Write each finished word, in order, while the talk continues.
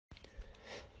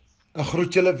Ek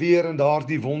groet julle weer in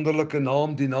daardie wonderlike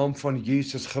naam, die naam van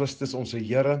Jesus Christus, ons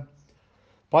Here.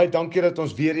 Baie dankie dat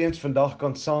ons weer eens vandag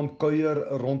kan saam kuier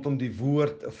rondom die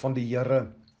woord van die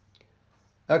Here.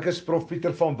 Ek is Prof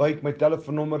Pieter van Wijk, my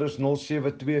telefoonnommer is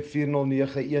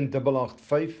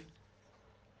 0724091885.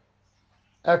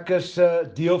 Ek is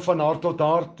deel van Hart tot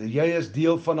hart, jy is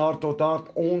deel van Hart tot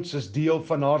hart, ons is deel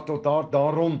van Hart tot hart,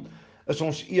 daarom is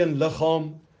ons een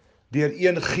liggaam, deur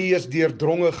een gees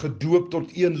deurdronge, gedoop tot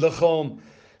een liggaam,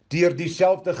 deur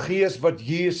dieselfde gees wat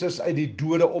Jesus uit die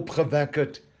dode opgewek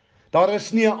het. Daar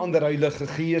is nie 'n ander Heilige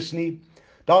Gees nie,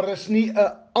 daar is nie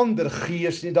 'n ander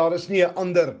gees nie, daar is nie 'n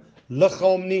ander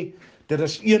liggaam nie, dit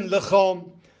is een liggaam,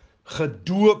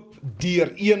 gedoop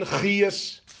deur een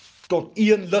gees, tot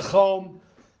een liggaam,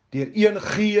 deur een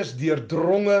gees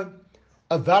deurdronge,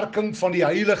 'n werking van die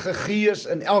Heilige Gees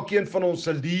in elkeen van ons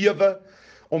se lewe,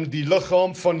 om die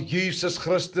liggaam van Jesus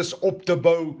Christus op te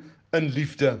bou in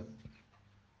liefde.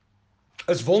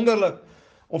 Is wonderlik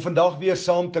om vandag weer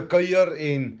saam te kuier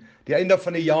en die einde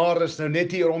van die jaar is nou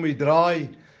net hier om die draai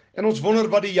en ons wonder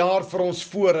wat die jaar vir ons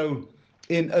voorhou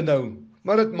en inhou.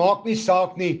 Maar dit maak nie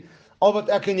saak nie. Al wat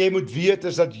ek en jy moet weet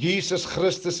is dat Jesus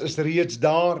Christus is reeds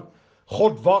daar.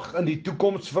 God wag in die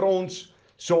toekoms vir ons,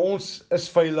 so ons is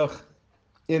veilig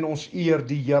en ons eer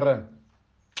die Here.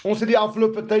 Ons het die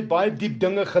afgelope tyd baie diep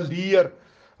dinge geleer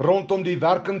rondom die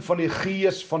werking van die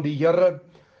Gees van die Here,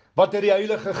 wat het die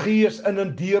Heilige Gees in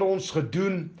en deur ons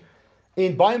gedoen,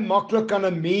 en baie maklik kan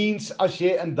 'n mens, as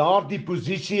jy in daardie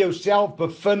posisie jouself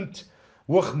bevind,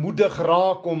 hoogmoedig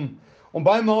raak om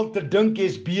baie maal te dink jy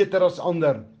is beter as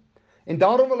ander. En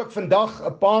daarom wil ek vandag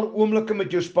 'n paar oomblikke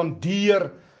met jou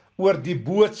spandeer oor die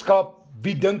boodskap,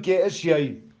 wie dink jy is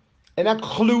jy? En ek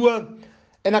glo,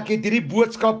 en ek het hierdie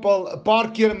boodskap al 'n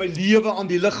paar keer in my lewe aan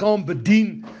die liggaam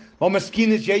bedien, maar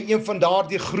miskien is jy een van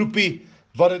daardie groepie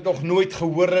wat dit nog nooit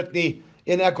gehoor het nie,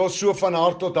 en ek wil so van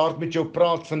hart tot hart met jou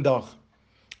praat vandag.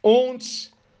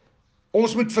 Ons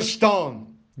moet verstaan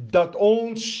dat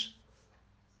ons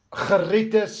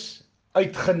gered is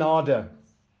uit genade.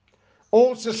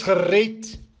 Ons is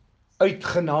gered uit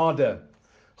genade.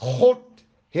 God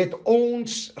het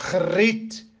ons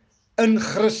gered in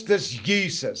Christus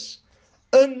Jesus.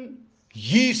 In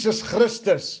Jesus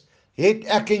Christus het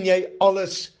ek en jy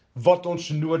alles wat ons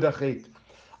nodig het.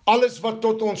 Alles wat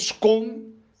tot ons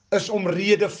kom is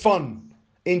omrede van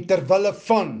en terwille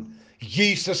van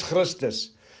Jesus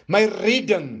Christus. My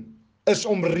redding is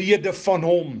omrede van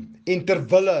hom en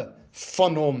terwille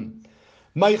van hom.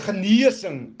 My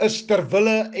genesing is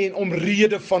terwille en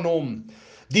omrede van hom.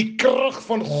 Die krag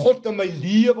van God in my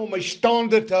lewe om my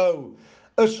staande te hou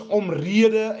is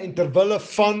omrede en terwille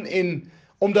van en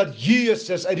omdat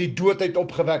Jesus uit die dood uit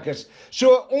opgewek is.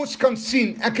 So ons kan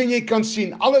sien, ek en jy kan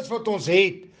sien, alles wat ons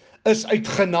het is uit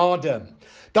genade.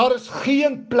 Daar is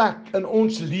geen plek in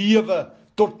ons lewe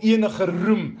tot enige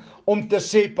roem om te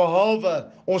sê behalwe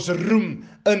ons roem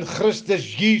in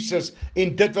Christus Jesus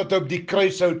en dit wat op die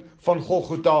kruishout van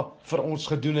Golgotha vir ons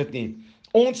gedoen het nie.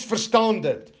 Ons verstaan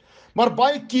dit. Maar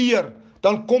baie keer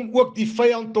dan kom ook die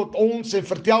vyand tot ons en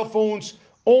vertel vir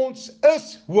ons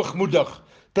is hoogmoedig,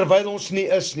 terwyl ons nie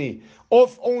is nie.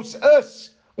 Of ons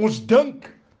dink,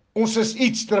 ons is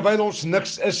iets, terwyl ons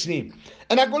niks is nie.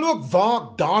 En ek wil ook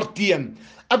waak daarteen.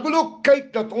 Ek wil ook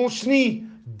kyk dat ons nie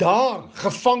daar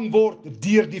gevang word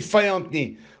deur die vyand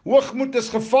nie. Hoogmoed is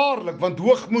gevaarlik, want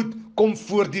hoogmoed kom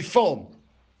voor die val.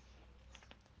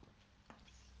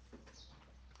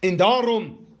 En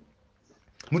daarom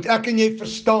moet ek en jy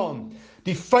verstaan,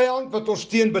 die vyand wat ons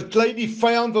teen beklei, die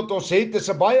vyand wat ons het, is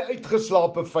 'n baie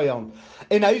uitgeslaapte vyand.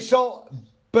 En hy sal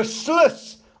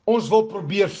beslis ons wil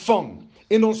probeer vang,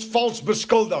 en ons vals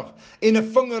beskuldig, en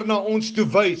 'n vinger na ons toe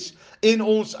wys, en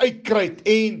ons uitkruit,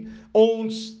 en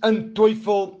ons in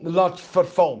twyfel laat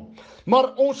verval.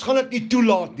 Maar ons gaan dit nie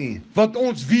toelaat nie, want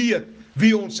ons weet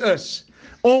wie ons is.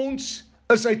 Ons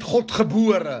is uit God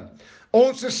gebore.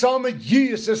 Ons is saam met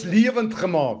Jesus lewend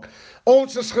gemaak.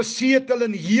 Ons is gesetel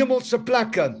in hemelse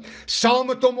plekke, saam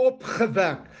met hom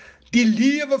opgewek. Die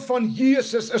lewe van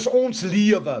Jesus is ons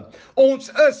lewe.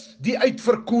 Ons is die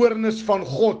uitverkorenes van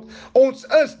God. Ons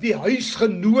is die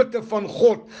huisgenote van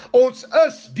God. Ons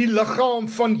is die liggaam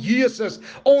van Jesus.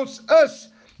 Ons is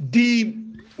die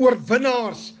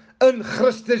oorwinnaars in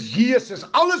Christus Jesus.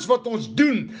 Alles wat ons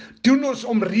doen ons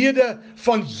omrede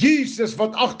van Jesus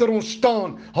wat agter ons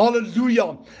staan.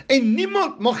 Halleluja. En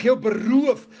niemand mag jou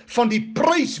beroof van die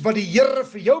prys wat die Here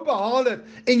vir jou behaal het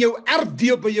en jou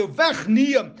erfdeel by jou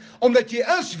wegneem, omdat jy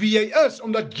is wie jy is,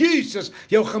 omdat Jesus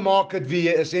jou gemaak het wie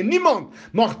jy is. En niemand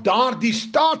mag daardie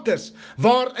status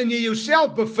waarin jy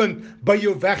jouself bevind by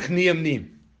jou wegneem nie.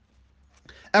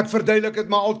 Ek verduidelik dit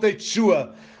maar altyd so.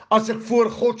 As ek voor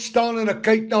God staan en ek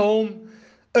kyk na hom,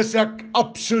 is ek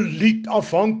absoluut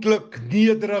afhanklik,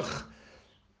 nederig,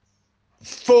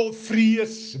 vol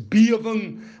vrees,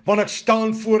 bewing, want ek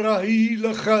staan voor 'n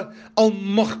heilige,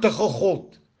 almagtige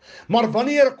God. Maar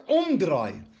wanneer ek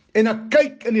omdraai en ek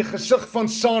kyk in die gesig van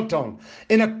Satan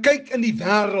en ek kyk in die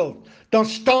wêreld, dan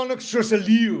staan ek soos 'n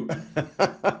leeu.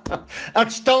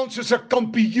 Ek staan soos 'n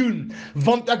kampioen,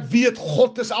 want ek weet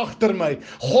God is agter my,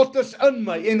 God is in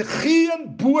my, en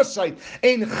geen boosheid,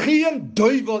 en geen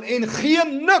duiwel, en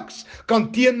geen niks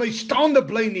kan teen my staande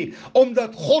bly nie,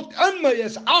 omdat God in my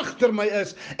is, agter my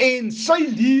is, en sy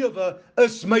lewe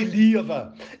is my lewe.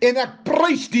 En ek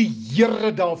prys die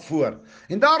Here daarvoor.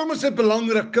 En daarom is dit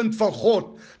belangrik, kind van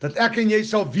God, dat ek en jy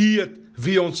sal weet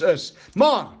wie ons is.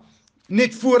 Maar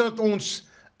net voordat ons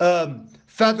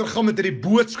verder gaan met die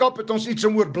boodskap, het ons iets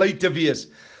om oor bly te wees.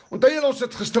 Onthou julle, ons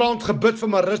het gisterand gebid vir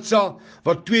Maritza,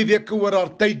 wat 2 weke oor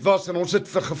haar tyd was, en ons het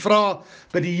gevra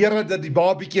by die Here dat die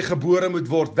babietjie gebore moet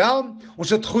word. Wel, ons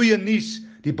het goeie nuus,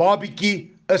 die babietjie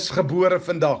is gebore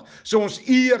vandag. So ons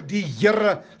eer die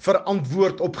Here vir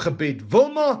antwoord op gebed.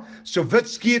 Wilma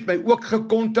Sowitski het my ook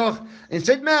gekontak, en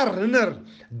sy het my herinner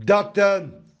dat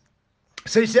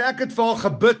sy sê ek het vir haar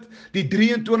gebid die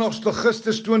 23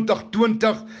 Augustus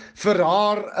 2020 vir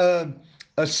haar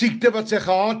 'n siekte wat sy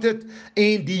gehad het,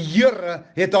 en die Here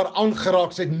het haar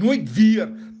aangeraak. Sy het nooit weer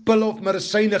pille of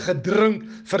medisyne gedrink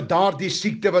vir daardie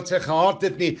siekte wat sy gehad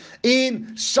het nie.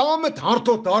 En saam met Hart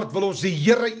tot hart wil ons die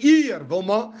Here eer,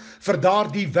 Wilma, vir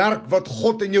daardie werk wat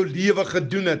God in jou lewe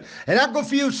gedoen het. En ek wil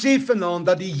vir jou sê vanaand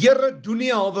dat die Here doen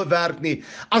nie halwe werk nie.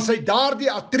 As hy daardie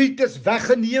artritis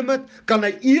weggeneem het, kan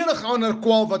hy enige ander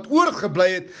kwaal wat oorgebly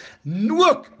het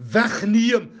ook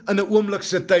wegneem in 'n oomblik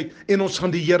se tyd, en ons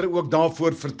gaan die Here ook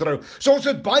daarvoor vertrou. So ons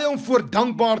het baie om voor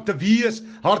dankbaar te wees,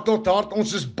 Hart tot hart.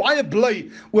 Ons is baie bly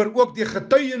oor ook die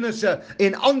getuienisse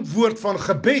en antwoord van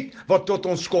gebed wat tot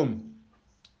ons kom.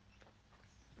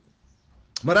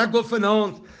 Maar ek wil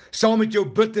vanaand saam met jou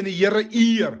bid en die Here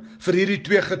eer vir hierdie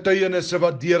 2 getuienisse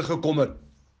wat deurgekom het.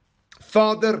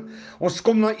 Vader, ons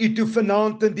kom na U toe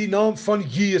vanaand in die naam van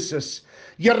Jesus.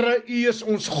 Here, U is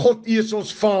ons God, U is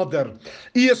ons Vader.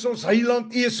 U is ons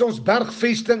heiland, U is ons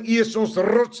bergvesting, U is ons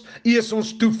rots, U is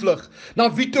ons toevlug. Na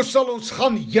wie toe sal ons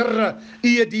gaan, Here?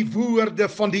 U het die woorde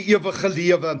van die ewige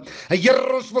lewe. En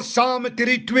Here, ons wil saam met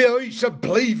hierdie 2 huise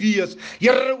bly wees.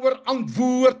 Here, oor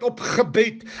antwoord op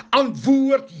gebed.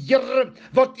 Antwoord, Here,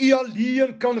 wat U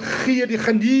alleen kan gee, die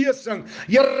genesing.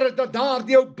 Here, dat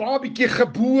daardie ou babietjie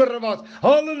gebore was.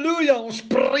 Halleluja, ons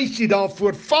prys U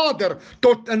daarvoor, Vader,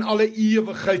 tot in alle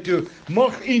ewigheid toe.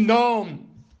 Mag U naam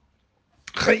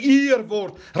geëer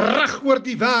word, reg oor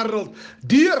die wêreld,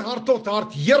 deur Hart tot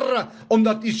hart, Here,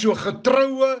 omdat U so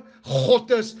getroue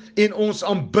God is, en ons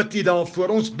aanbid U daarvoor.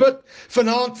 Ons bid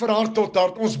vanaand vir Hart tot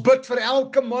hart, ons bid vir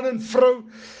elke man en vrou,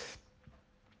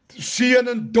 seun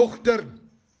en dogter,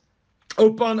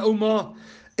 oupa en ouma,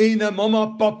 en mamma,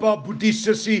 papa, boetie,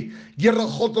 sussie. Here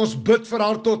God, ons bid vir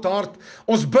Hart tot hart.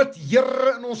 Ons bid,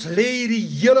 Here, en ons lê die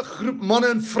hele groep manne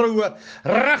en vroue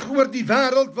reg oor die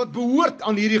wêreld wat behoort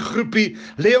aan hierdie groepie,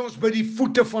 lê ons by die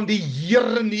voete van die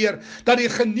Here neer, dat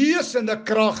die genesende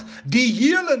krag, die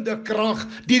helende krag,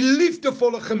 die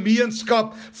liefdevolle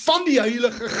gemeenskap van die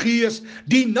Heilige Gees,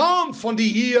 die naam van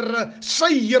die Here,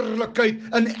 sy heerlikheid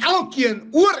in elkeen,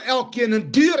 oor elkeen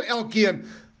en deur elkeen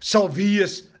sal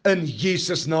wees in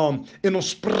Jesus naam, en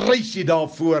ons prys U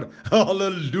daarvoor.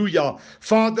 Halleluja.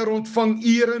 Vader, ontvang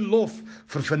eer en lof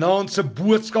vir vanaand se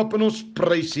boodskap, en ons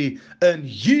prys U in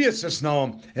Jesus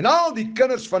naam. En al die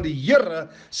kinders van die Here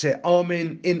sê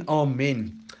amen en amen.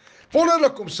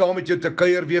 Wonderlik om saam met jou te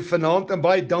kuier weer vanaand, en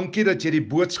baie dankie dat jy die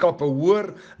boodskappe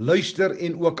hoor, luister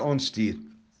en ook aanstuur.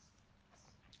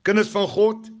 Kinders van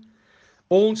God,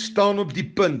 ons staan op die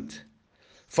punt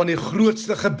van die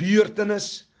grootste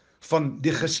gebeurtenis van die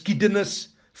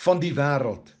geskiedenis van die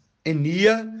wêreld. En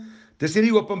nee, dis nie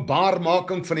die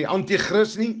openbaarmaking van die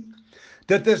anti-kris nie,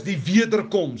 dit is die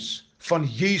wederkoms van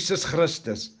Jesus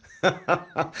Christus.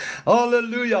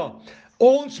 Halleluja,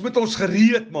 ons moet ons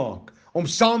gereed maak om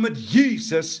saam met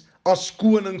Jesus as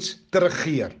konings te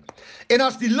regeer. En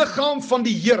as die liggaam van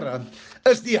die Here,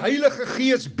 is die Heilige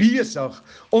Gees besig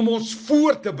om ons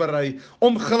voor te berei,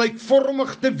 om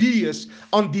gelykvormig te wees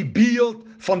aan die beeld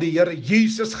van die Here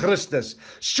Jesus Christus,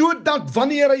 sodat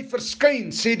wanneer hy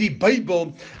verskyn, sê die Bybel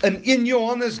in 1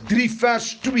 Johannes 3 vers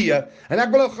 2, en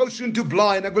ek wil gou soontoe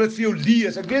blaai, en ek wil dit vir jou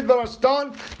lees, ek weet waar daar staan,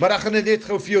 maar ek gaan dit net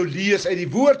gou vir jou lees uit die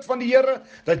woord van die Here,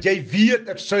 dat jy weet,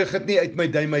 ek suig dit nie uit my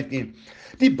duim uit nie.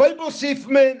 Die Bybel sê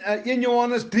vir my in 1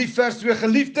 Johannes 3 vers 2,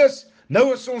 geliefdes, Nou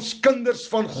is ons kinders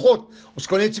van God. Ons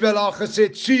kon net wel daar gesê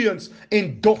het, seuns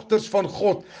en dogters van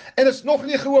God. En is nog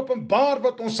nie geopenbaar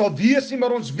wat ons sal wees nie,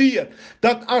 maar ons weet,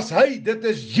 dat as hy, dit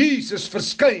is Jesus,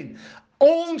 verskyn,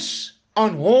 ons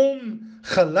aan hom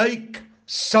gelyk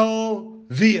sal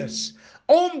wees.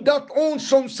 Omdat ons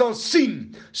hom sal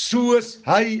sien, soos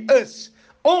hy is.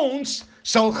 Ons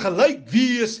sal gelyk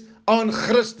wees aan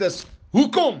Christus.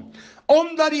 Hoekom?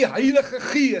 Omdat die Heilige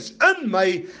Gees in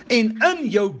my en in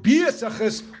jou besig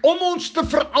is om ons te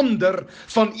verander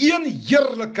van een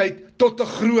heerlikheid tot 'n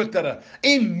grotere.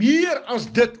 En meer as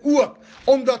dit ook,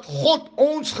 omdat God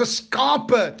ons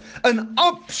geskape het in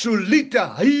absolute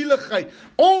heiligheid.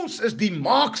 Ons is die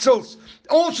maaksels.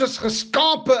 Ons is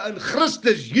geskape in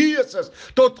Christus Jesus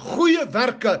tot goeie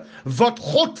werke wat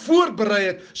God voorberei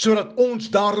het sodat ons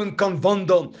daarin kan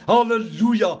wandel.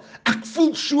 Halleluja. Ek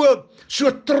voel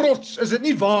so trots, is dit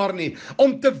nie waar nie,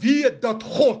 om te weet dat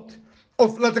God,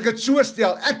 of laat ek dit so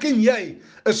stel, ek en jy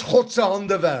is God se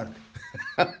handewerk.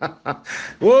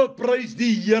 O, prys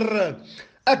die Here.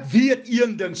 Ek weet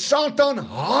een ding, Satan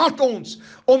haat ons,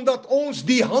 omdat ons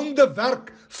die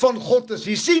handewerk van God is.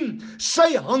 Jy sien,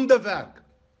 sy handewerk,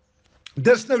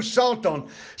 dis nou Satan,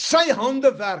 sy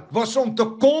handewerk was om te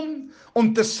kom,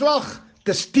 om te slag,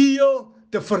 te steel,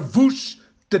 te verwoes,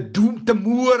 te doen, te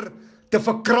moor, te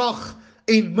verkrag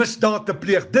en misdaad te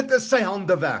pleeg. Dit is sy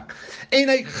handewerk. En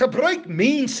hy gebruik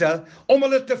mense om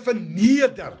hulle te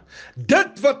verneder.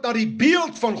 Dit wat na die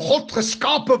beeld van God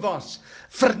geskape was,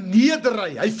 verneder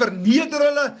hy. Hy verneder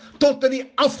hulle tot in die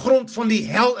afgrond van die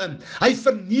hel in. Hy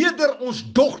verneder ons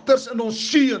dogters en ons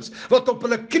seuns wat op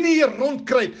hulle knieë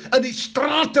rondkruip in die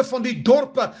strate van die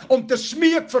dorpe om te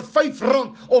smeek vir R5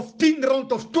 of R10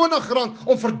 of R20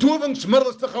 om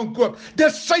verdowingsmiddels te gaan koop.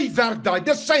 Dis sy werk daai,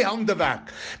 dis sy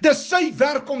handewerk. Dis sy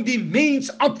werk om die mens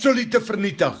absoluut te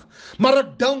vernietig. Maar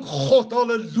ek dank God,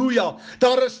 halleluja,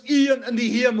 daar is een in die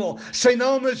hemel, sy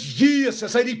naam is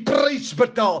Jesus, hy het die prys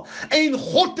betaal, en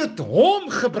God het hom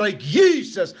gebruik,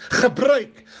 Jesus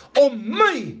gebruik, om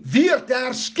my weer te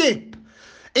herskep,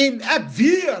 en ek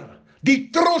weer die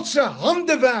trotse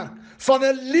handewerk van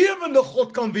 'n lewende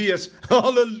God kan wees,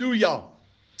 halleluja.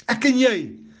 Ek en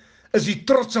jy is die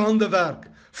trotse handewerk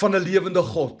van 'n lewende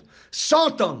God.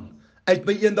 Satan het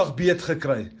my eendag beet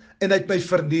gekry, en hy het my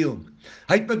verniel.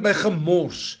 Hy het met my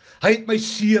gemors. Hy het my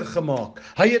seer gemaak.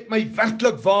 Hy het my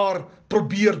werklik waar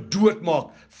probeer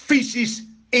doodmaak, fisies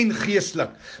en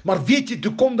geestelik. Maar weet jy,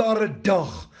 toe kom daar 'n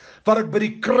dag waar ek by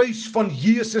die kruis van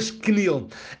Jesus kniel,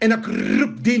 en ek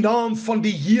roep die naam van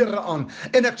die Here aan,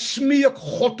 en ek smeek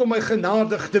God om my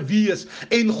genadig te wees,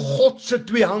 en God se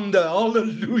twee hande,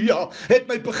 halleluja, het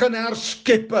my begin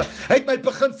herskeppe, het my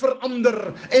begin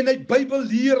verander, en die Bybel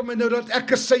leer my nou dat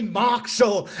ek is sy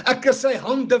maaksel, ek is sy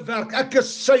handewerk, ek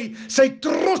is sy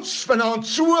trots vanaand,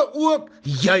 so ook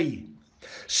jy,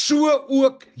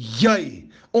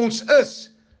 ons is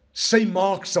sy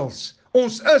maaksels,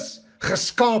 ons is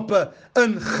geskape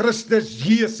in Christus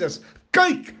Jesus.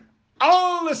 Kyk,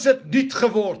 alles het nuut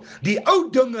geword. Die ou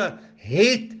dinge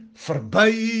het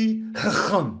verby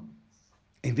gegaan.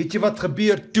 En weet jy wat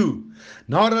gebeur toe?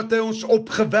 Nadat hy ons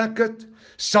opgewek het,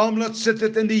 saam laat sit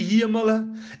het in die hemele,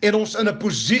 en ons in 'n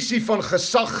posisie van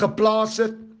gesag geplaas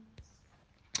het.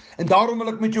 En daarom wil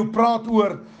ek met jou praat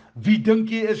oor, wie dink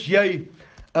jy is jy?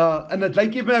 En dit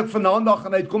lyk nie my ek vanaand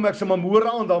gaan uitkom, ek sal maar môre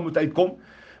aan daar moet uitkom,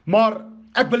 maar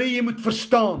ek wil hê jy moet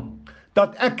verstaan,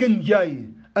 dat ek en jy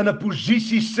in 'n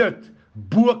posisie sit,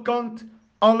 bokant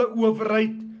alle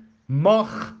owerheid,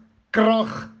 mag,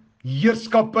 krag,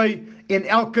 heerskappy, en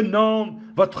elke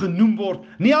naam wat genoem word,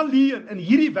 nie alleen in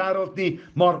hierdie wêreld nie,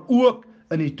 maar ook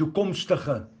in die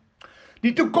toekomstige.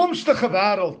 Die toekomstige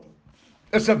wêreld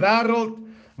is 'n wêreld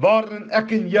waarin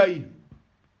ek en jy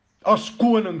as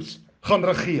konings gaan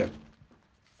regeer.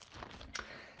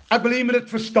 Ek wil hê jy moet dit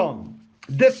verstaan.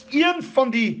 Dis een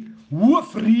van die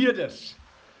hoofredes,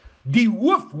 die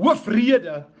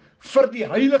hoofrede vir die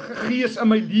Heilige Gees in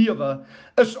my lewe,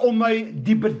 is om my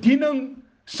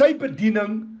sy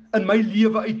bediening in my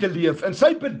lewe uit te leef. En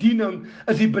sy bediening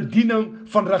is die bediening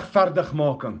van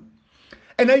regverdigmaking.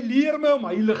 En hy leer my om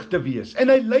heilig te wees, en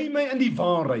hy lei my in die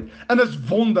waarheid, en is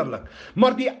wonderlik.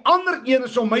 Maar die ander een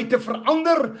is om my te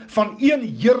verander van een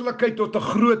heerlikheid tot 'n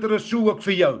grotere, so ook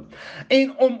vir jou.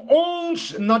 En om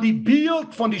ons na die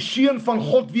beeld van die Seun van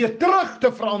God weer terug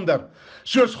te verander,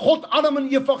 soos God Adam en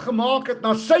Eva gemaak het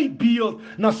na sy beeld,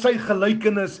 na sy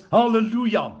gelykenis,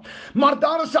 halleluja. Maar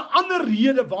daar is 'n ander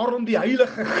rede waarom die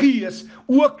Heilige Gees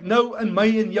ook nou in my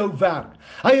en jou werk.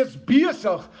 Hy is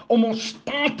besig om ons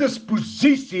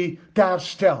statusposisie te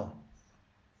herstel.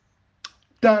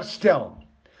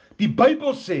 Die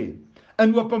Bybel sê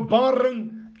in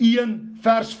Openbaring 1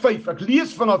 vers 5. Ek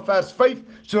lees vanaf vers 5,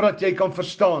 sodat jy kan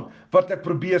verstaan wat ek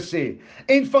probeer sê.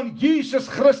 En van Jesus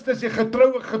Christus, die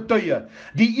getroue getuie,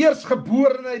 die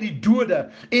eerstgeborene uit die dode,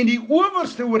 en die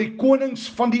owerste oor die konings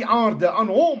van die aarde, aan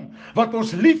hom, wat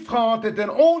ons lief gehad het, en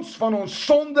ons van ons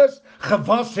sondes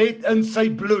gewas het in sy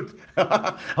bloed.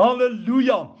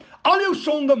 Halleluja! Al jou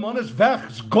sonde, man, is weg,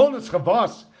 is gone, is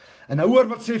gewas. En nou hoor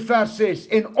wat sê vers 6,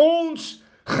 en ons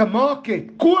gemaak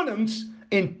het, konings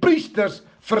en priesters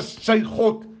vir sy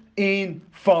God en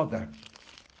Vader.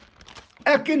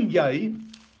 Ek en jy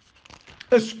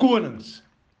is konings.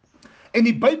 En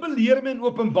die Bybel leer my in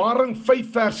Openbaring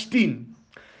 5 vers 10,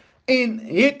 en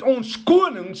het ons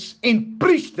konings en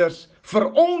priesters vir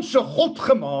ons God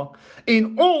gemaak,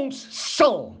 en ons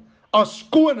sal as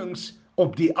konings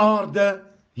op die aarde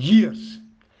heers.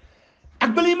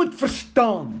 Ek wil jy moet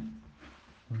verstaan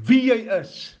wie jy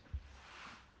is.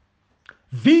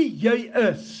 Wie jy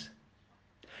is.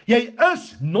 Jy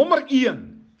is nommer 1,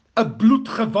 'n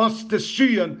bloedgewaste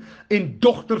seun en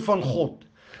dogter van God.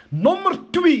 Nommer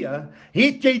 2,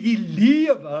 het jy die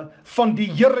lewe van die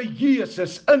Here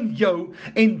Jesus in jou,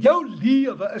 en jou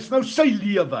lewe is nou sy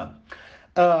lewe.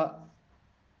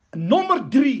 Nommer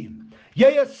 3,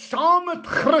 jy is saam met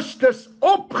Christus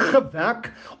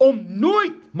opgewek om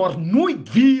nooit, maar nooit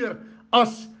weer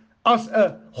as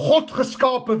 'n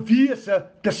godgeskape wese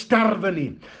te sterwe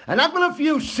nie. En ek wil vir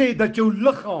jou sê dat jou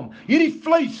liggaam, hierdie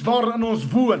vleis waarin ons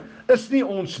woon, is nie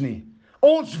ons nie.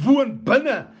 Ons woon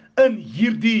binne in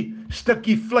hierdie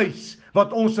stukkie vleis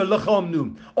wat ons 'n liggaam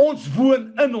noem. Ons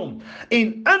woon in hom.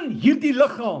 En in hierdie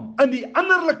liggaam, in die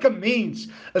innerlike mens,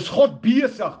 is God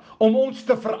besig om ons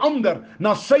te verander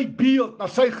na sy beeld, na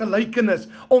sy gelykenis,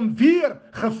 om weer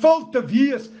gevul te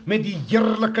wees met die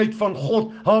heerlikheid van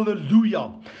God.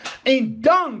 Halleluja. En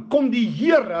dan kom die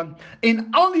Here en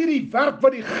al hierdie werk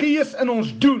wat die Gees in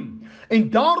ons doen. En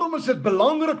daarom is dit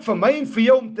belangrik vir my en vir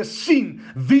jou om te sien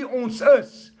wie ons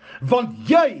is. Want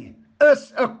jy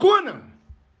is 'n koning.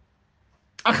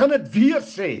 Ek gaan dit weer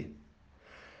sê.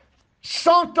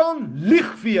 Satan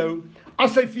lieg vir jou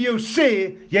as hy vir jou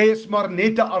sê, jy is maar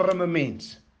net 'n arme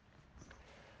mens.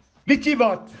 Weet jy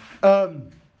wat?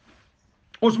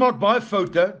 Ons maak baie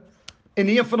foute, en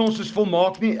nie een van ons is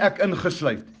volmaak nie, ek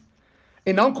ingesluit.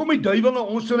 En dan kom die duiwel na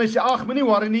ons toe en hy sê, ag, moenie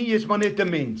worry nie, jy is maar net 'n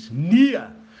mens. Nee,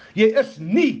 jy is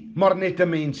nie maar net 'n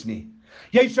mens nie.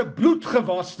 Jy's 'n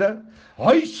bloedgewaste,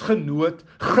 huisgenoot,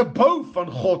 gebou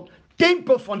van God,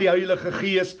 tempel van die Heilige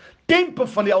Gees, tempel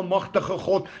van die Almagtige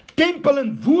God, tempel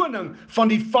en woning van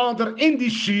die Vader en die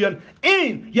Seun,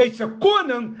 en jy's 'n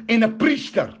koning en 'n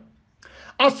priester.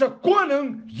 As 'n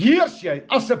koning heers jy,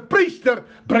 as 'n priester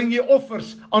bring jy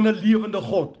offers aan 'n lewende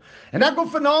God. En ek wil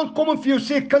vanaand kom en vir jou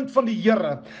sê, kind van die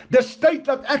Here, dis tyd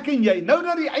dat ek en jy, nou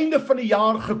dat die einde van die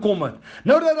jaar gekom het,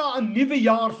 nou dat daar 'n nuwe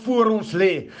jaar voor ons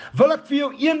lê, wil ek vir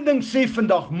jou een ding sê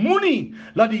vandag, moenie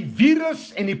laat die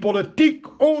virus en die politiek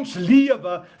ons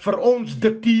lewe vir ons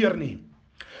dikteer nie.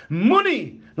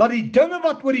 Moenie laat die dinge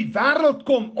wat oor die wêreld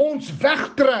kom ons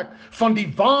wegtrek van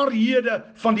die waarhede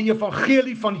van die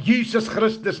evangelie van Jesus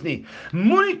Christus nie.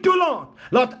 Moenie toelaat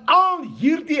laat al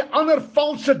hierdie ander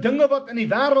valse dinge wat in die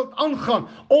wêreld aangaan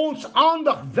ons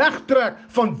aandag wegtrek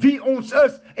van wie ons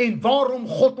is en waarom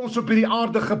God ons op hierdie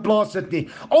aarde geplaas het nie.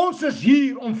 Ons is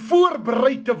hier om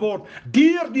voorberei te word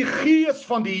deur die Gees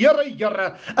van die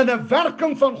Here in 'n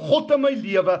werking van God in my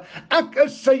lewe. Ek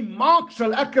is sy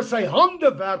maaksel, ek is sy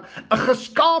handewerk, 'n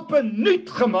geskape, nuut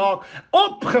gemaak,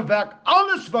 opgewek.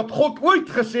 Alles wat God ooit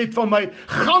gesê het van my,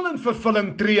 gaan in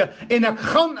vervulling tree, en ek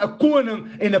gaan 'n koning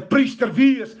en 'n priester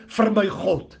wees vir my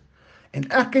God. En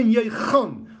ek en jy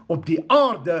gaan op die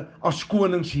aarde as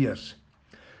konings heers.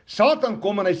 Satan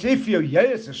kom en hy sê vir jou,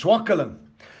 jy is 'n swakkeling.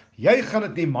 Jy gaan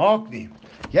dit nie maak nie.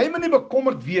 Jy moet nie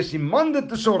bekommerd wees nie. Man,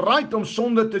 dit is alright om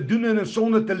sonde te doen en in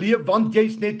sonde te leef, want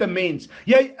jy's net 'n mens.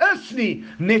 Jy is nie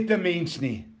net 'n mens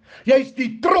nie. Jy's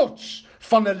die trots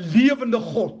van 'n lewende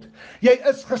God. Jy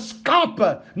is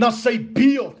geskape na sy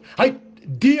beeld. Hy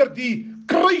deur die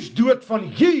kruisdood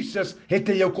van Jesus het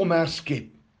hy jou kom herskep.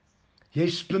 Jy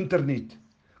is splinternuut.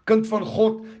 Kind van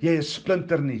God, jy is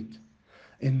splinternuut.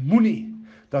 En moenie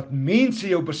dat mense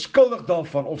jou beskuldig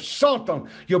daarvan, of Satan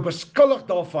jou beskuldig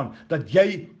daarvan, dat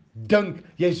jy dink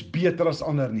jy's beter as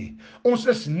ander nie. Ons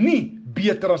is nie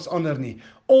beter as ander nie.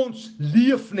 Ons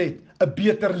leef net 'n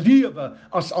beter lewe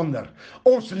as ander.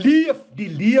 Ons leef die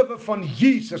lewe van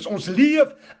Jesus. Ons leef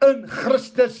in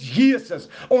Christus Jesus.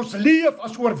 Ons leef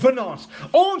as oorwinnaars.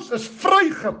 Ons is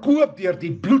vrygekoop deur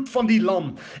die bloed van die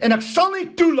lam. En ek sal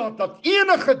nie toelaat dat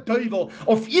enige duiwel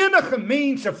of enige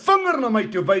mense vinger na my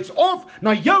toe wys of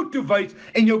na jou toe wys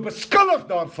en jou beskuldig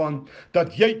daarvan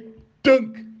dat jy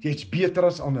dink jy's beter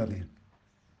as ander nie.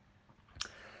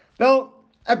 Wel,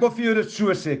 ek wil vir jou dit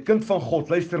so sê, kind van God,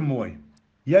 luister mooi.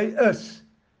 Jy is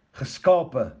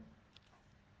geskape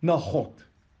na God.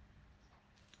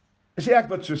 Is nie ek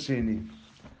wat so sê nie.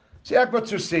 Is nie ek wat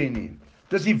so sê nie.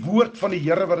 Dis die woord van die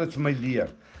Here wat dit vir my leer.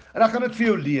 En ek gaan dit vir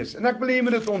jou lees. En ek wil hê jy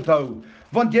moet dit onthou,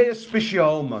 want jy is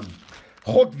spesiaal, man.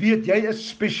 God weet jy is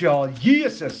spesiaal.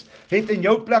 Jesus het in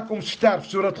jou plek kom sterf,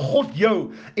 sodat God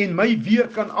jou en my weer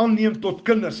kan aanneem tot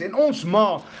kinders. En ons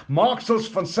maaksels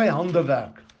van sy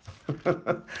handewerk.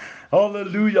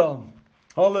 Halleluja.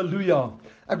 Halleluja.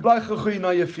 Ek bly gou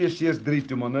na Efesiërs 3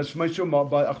 toe, man. Dit is vir my so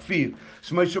baie 4. Dit is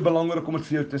vir my so belangrik om dit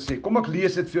vir jou te sê. Kom ek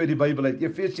lees dit vir jou uit die Bybel uit.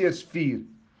 Efesiërs 4.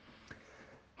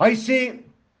 Hy sê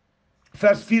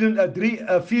vers 4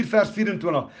 vers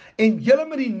 24. En julle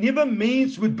met die nuwe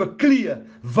mens moet beklee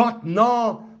wat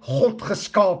na God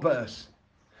geskape is.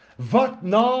 Wat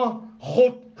na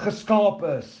God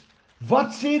geskape is.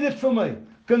 Wat sê dit vir my,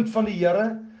 kind van die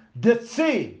Here? Dit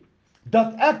sê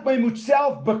dat ek my moet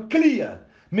self beklee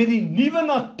met die nuwe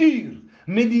natuur,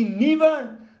 met die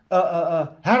nuwe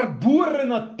herbore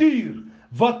natuur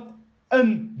wat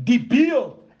in die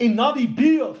beeld en na die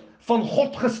beeld van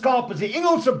God geskaap is. Die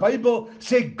Engelse Bybel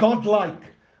sê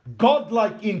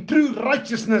godlike in true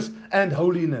righteousness and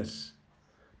holiness.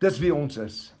 Dis wie ons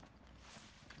is.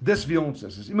 Dis wie ons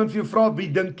is. As iemand vir jou vra, wie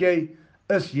dink jy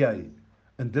is jy?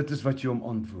 En dit is wat jy hom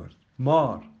antwoord.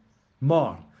 Maar,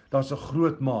 daar's 'n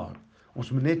groot maar.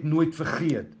 Ons moet net nooit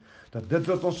vergeet dat dit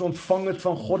wat ons ontvang het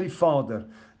van God die Vader,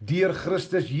 deur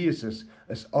Christus Jesus,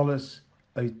 is alles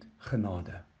uit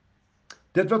genade.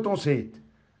 Dit wat ons het,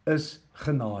 is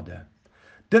genade.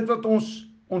 Dit wat ons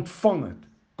ontvang het,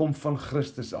 kom van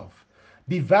Christus af.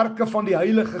 Die werke van die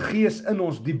Heilige Gees in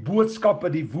ons, die boodskappe,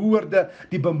 die woorde,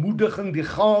 die bemoediging, die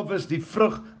gawes, die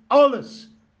vrug,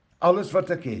 alles wat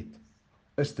ek het,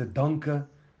 is te danke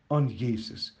aan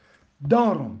Jesus.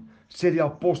 Daarom sê die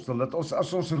apostel, dat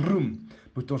as ons roem,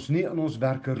 moet ons nie in ons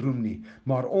werke roem nie,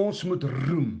 maar ons moet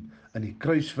roem in die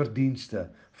kruisverdienste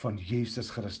van Jesus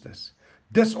Christus.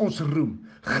 Dis ons roem.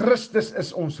 Christus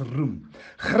is ons roem.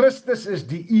 Christus is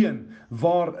die een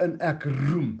waarin ek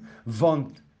roem,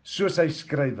 want soos hy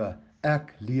skrywe,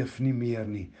 ek leef nie meer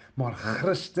nie, maar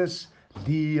Christus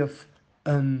leef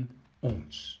in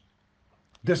ons.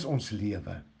 Dis ons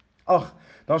lewe. Ag,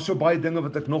 daar's so baie dinge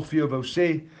wat ek nog vir jou wou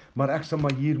sê, maar ek sal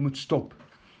maar hier moet stop.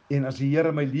 En as die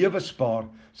Here my lewe spaar,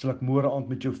 sal ek môre aand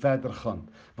met jou verder gaan,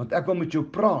 want ek wil met jou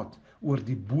praat oor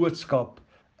die boodskap,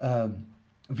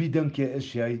 wie dink jy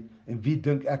is jy, en wie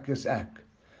dink ek is ek?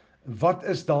 Wat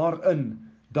is daarin,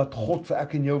 dat God vir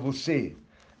ek en jou wil sê?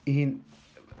 En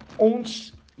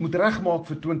ons moet regmaak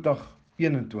vir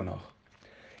 2021.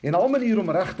 En al manier om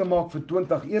reg te maak vir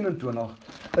 2021,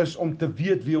 is om te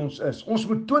weet wie ons is. Ons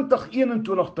moet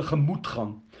 2021 tegemoet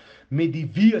gaan, met die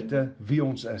wete wie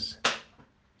ons is.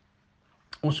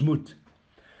 Ons moet.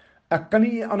 Ek kan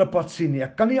nie 'n ander pad sien nie,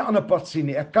 ek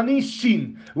kan nie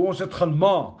sien hoe ons dit gaan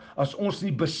maak, as ons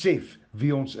nie besef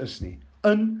wie ons is nie,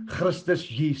 in Christus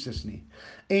Jesus nie.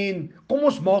 En kom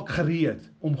ons maak gereed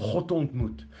om God te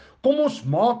ontmoet. Kom ons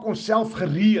maak onsself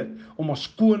gereed om as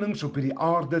konings op hierdie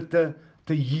aarde te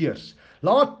heers.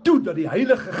 Laat toe dat die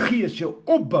Heilige Gees jou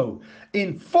opbou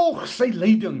en volg sy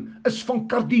leiding is van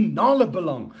kardinale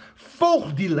belang.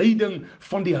 Volg die leiding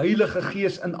van die Heilige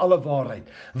Gees in alle waarheid,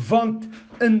 want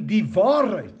in die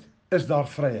waarheid is daar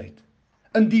vryheid.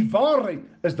 In die waarheid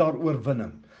is daar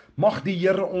oorwinning. Mag die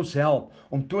Here ons help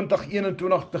om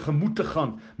 2021 tegemoet te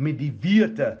gaan met die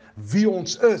wete wie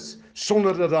ons is,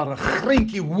 sonder dat daar 'n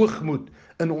greintjie hoogmoed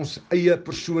in ons eie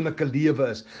persoonlike lewe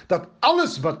is. Dat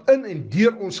alles wat in en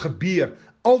deur ons gebeur,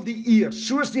 al die eer,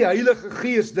 soos die Heilige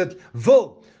Gees dit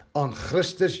wil, aan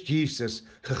Christus Jesus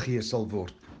gegee sal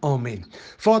word. Amen.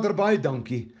 Vader, baie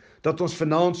dankie dat ons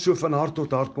vanaand so van hart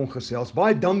tot hart kon gesels.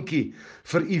 Baie dankie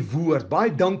vir u woord,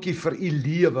 baie dankie vir u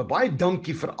lewe, baie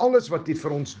dankie vir alles wat u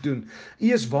vir ons doen.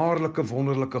 U is waarlik 'n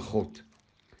wonderlike God.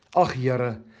 Ag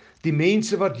Here, die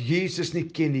mense wat Jesus nie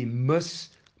ken nie, mis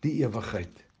die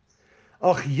ewigheid.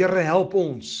 Ag Here, help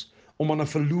ons om aan 'n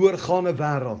verloorgaande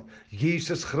wêreld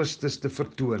Jesus Christus te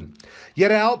vertoon.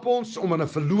 Here, help ons om aan 'n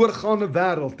verloorgaande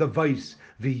wêreld te wys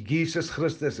wie Jesus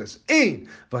Christus is en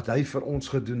wat hy vir ons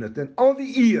gedoen het. En al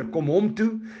die eer kom hom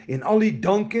toe en al die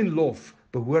dank en lof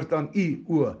behoort aan u,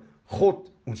 o God,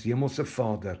 ons hemelse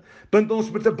Vader. Bind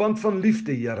ons met 'n band van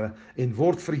liefde, Here, en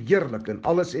word verheerlik in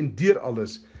alles en deur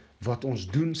alles wat ons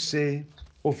doen, sê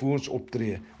of hoe ons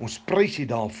optree. Ons prys U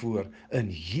daarvoor in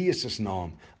Jesus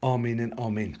naam. Amen en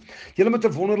amen. Julle moet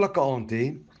 'n wonderlike aand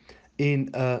hê en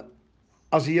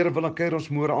as die Here wil, dan kuier ons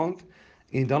môre aand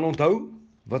en dan onthou,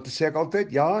 wat sê ek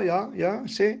altyd? Ja,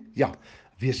 sê ja.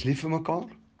 Wees lief vir mekaar,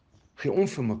 gee om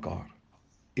vir mekaar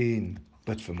en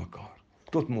bid vir mekaar.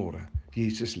 Tot môre,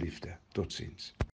 Jesus liefde. Totsiens.